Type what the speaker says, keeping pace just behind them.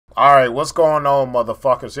Alright, what's going on,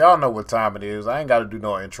 motherfuckers? Y'all know what time it is. I ain't gotta do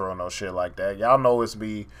no intro or no shit like that. Y'all know it's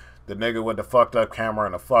me, the nigga with the fucked up camera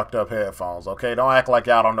and the fucked up headphones, okay? Don't act like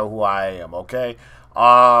y'all don't know who I am, okay?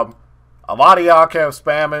 A lot of y'all kept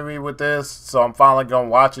spamming me with this, so I'm finally gonna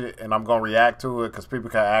watch it and I'm gonna react to it because people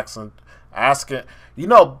kept asking. You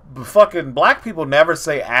know, fucking black people never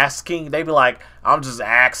say asking. They be like, I'm just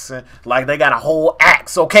asking. Like, they got a whole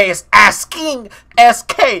ax, okay? It's asking.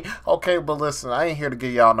 S-K. Okay, but listen, I ain't here to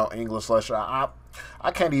give y'all no English lesson. I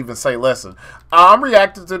can't even say lesson. I'm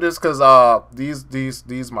reacting to this because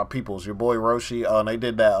these my peoples. Your boy Roshi, they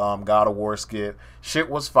did that God of War skit. Shit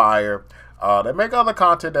was fire. They make other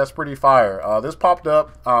content that's pretty fire. This popped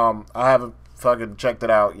up. I haven't fucking checked it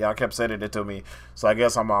out. Y'all kept sending it to me, so I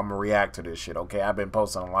guess I'm gonna react to this shit. Okay, I've been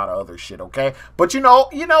posting a lot of other shit. Okay, but you know,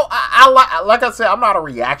 like I said, I'm not a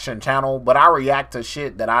reaction channel, but I react to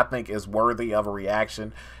shit that I think is worthy of a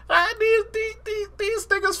reaction. These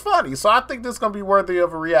niggas funny, so I think this gonna be worthy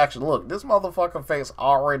of a reaction. Look, this motherfucking face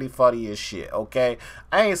already funny as shit. Okay,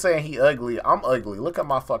 I ain't saying he ugly. I'm ugly. Look at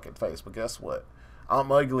my fucking face. But guess what?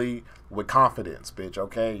 I'm ugly with confidence, bitch,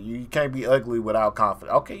 okay? You can't be ugly without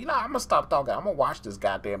confidence. Okay, you know, I'm gonna stop talking. I'm gonna watch this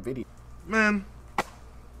goddamn video. Man,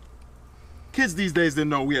 kids these days didn't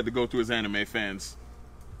know we had to go through as anime fans.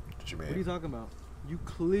 What you mean? What are you talking about? You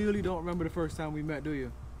clearly don't remember the first time we met, do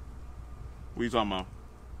you? What are you talking about?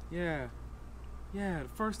 Yeah. Yeah, the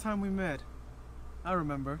first time we met. I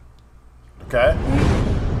remember. Okay.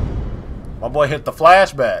 My boy hit the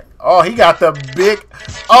flashback. Oh, he got the big...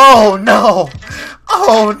 Oh, no.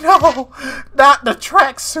 Oh, no. Not the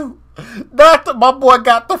tracksuit. My boy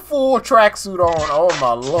got the full tracksuit on. Oh,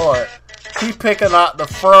 my Lord. He picking out the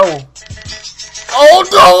fro. Oh,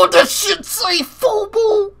 no. That shit say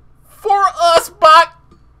FUBU for us, bot.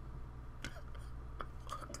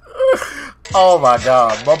 Oh, my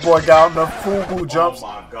God. My boy got on the FUBU jumps. Oh,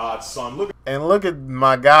 my God, son. Look. And look at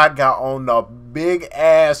my guy got on the big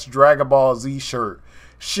ass Dragon Ball Z shirt.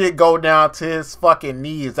 Shit go down to his fucking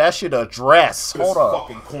knees. That shit a dress. Hold up.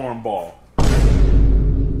 Fucking cornball.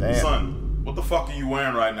 Damn. Son, what the fuck are you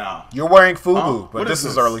wearing right now? You're wearing FUBU, but What this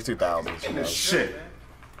is is early 2000s. You know. Shit.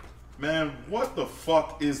 Man, what the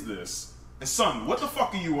fuck is this? And son, what the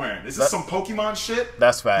fuck are you wearing? Is this some Pokemon shit?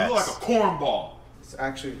 That's facts. You look like a cornball. It's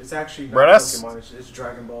actually not Bro, that's... Pokemon, it's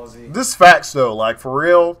Dragon Ball Z. This facts though, like for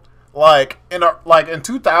real. Like in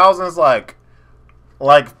 2000s,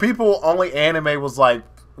 like people only anime was like,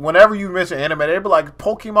 whenever you mention anime, they'd be like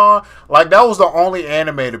Pokemon. Like that was the only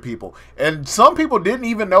anime to people, and some people didn't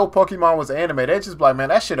even know Pokemon was anime. They just be like, man,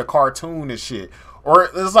 that shit a cartoon and shit. Or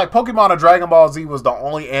it's like Pokemon or Dragon Ball Z was the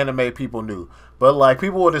only anime people knew, but like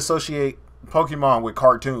people would associate Pokemon with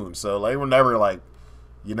cartoons, so they were never like,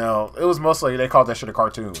 you know, it was mostly they called that shit a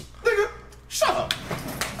cartoon. Nigga, shut up.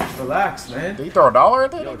 Relax, man. Did you throw $1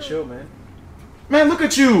 at that? Yo, chill, man. Man, look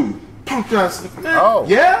at you. Punk ass. Man. Oh.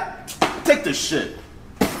 Yeah? Take this shit.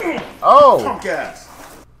 Oh. Punk ass.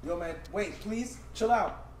 Yo, man, wait, please. Chill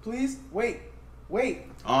out. Please, wait.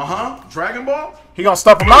 Uh-huh. Dragon Ball? He gonna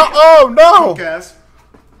stuff him out? Oh, no. Punk ass.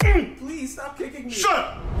 Please, stop kicking me. Shut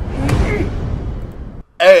up.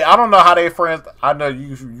 Hey, I don't know how they friends. I know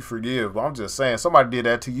you forgive, but I'm just saying somebody did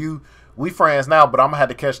that to you. We friends now, but I'm gonna have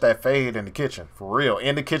to catch that fade in the kitchen for real.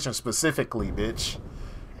 In the kitchen specifically, bitch.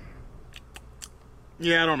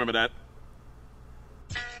 Yeah, I don't remember that.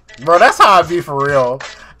 Bro, that's how I be for real.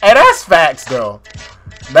 Hey, that's facts though.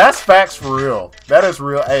 That's facts for real. That is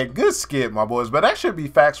real. Hey, good skit, my boys. But that should be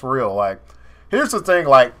facts for real. Like, here's the thing.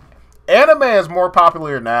 Like, anime is more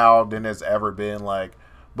popular now than it's ever been. Like,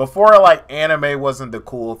 before, like, anime wasn't the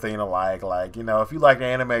cool thing to like. Like, you know, if you like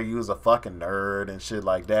anime, you was a fucking nerd and shit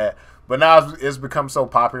like that. But now it's become so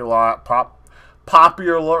popular.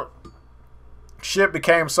 Popular. Shit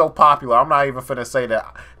became so popular. I'm not even finna say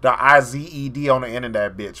that the IZED on the end of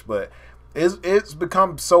that bitch, but it's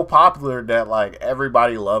become so popular that like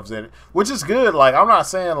everybody loves it, which is good. Like I'm not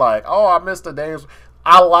saying like, oh, I missed the days.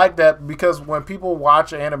 I like that because when people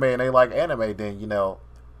watch anime and they like anime, then you know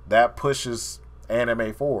that pushes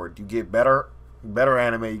anime forward. You get better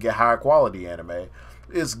anime, you get higher quality anime.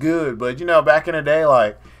 It's good, but you know back in the day,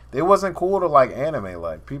 like it wasn't cool to like anime.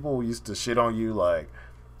 Like people used to shit on you. Like,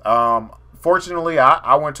 fortunately,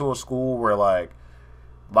 I went to a school where like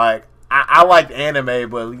I liked anime,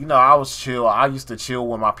 but you know I was chill. I used to chill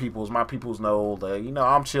with my peoples. My peoples know that you know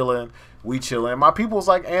I'm chilling, we chilling. My peoples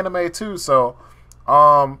like anime too, so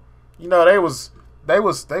you know they was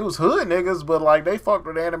hood niggas, but like they fucked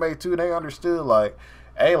with anime too. They understood like,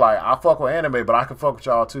 hey, like I fuck with anime, but I can fuck with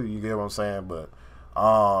y'all too. You get what I'm saying? But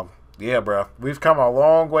yeah, bro, we've come a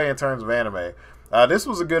long way in terms of anime. This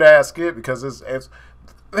was a good ass skit because it's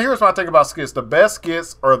here's my thing about skits. The best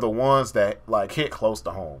skits are the ones that like hit close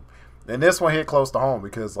to home. And this one hit close to home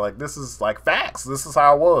because like this is like facts. This is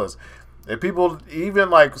how it was. And people, even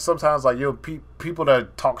like sometimes like people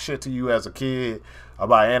that talk shit to you as a kid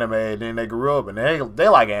about anime, and then they grew up and they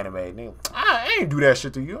like anime. And they, I ain't do that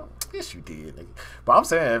shit to you. Yes, you did, nigga. But I'm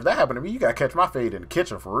saying if that happened to me, you gotta catch my fade in the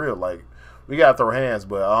kitchen for real. Like we gotta throw hands.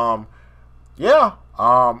 But yeah,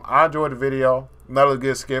 I enjoyed the video. Another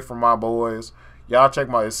good skit from my boys. Y'all check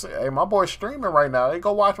my boy's streaming right now. Hey,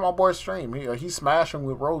 go watch my boy stream. He's smashing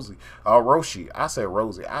with Roshi. I said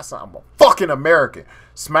Rosie. I'm a fucking American.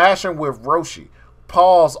 Smashing with Roshi.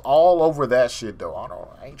 Pause all over that shit though.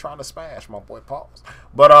 I ain't trying to smash my boy Pause.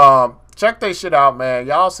 But check that shit out, man.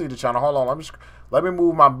 Y'all see the channel. Hold on, let me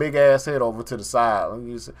move my big ass head over to the side.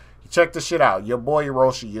 Check this shit out. Your boy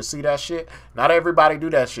Roshi. You see that shit? Not everybody do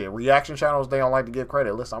that shit. Reaction channels, they don't like to give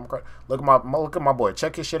credit. Listen, look at my boy.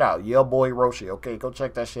 Check his shit out. Your boy Roshi. Okay, go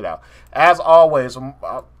check that shit out. As always,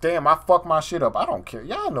 damn, I fucked my shit up. I don't care.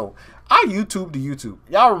 Y'all know. I YouTube to YouTube.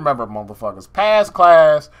 Y'all remember, motherfuckers. Pass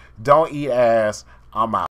class. Don't eat ass. I'm out.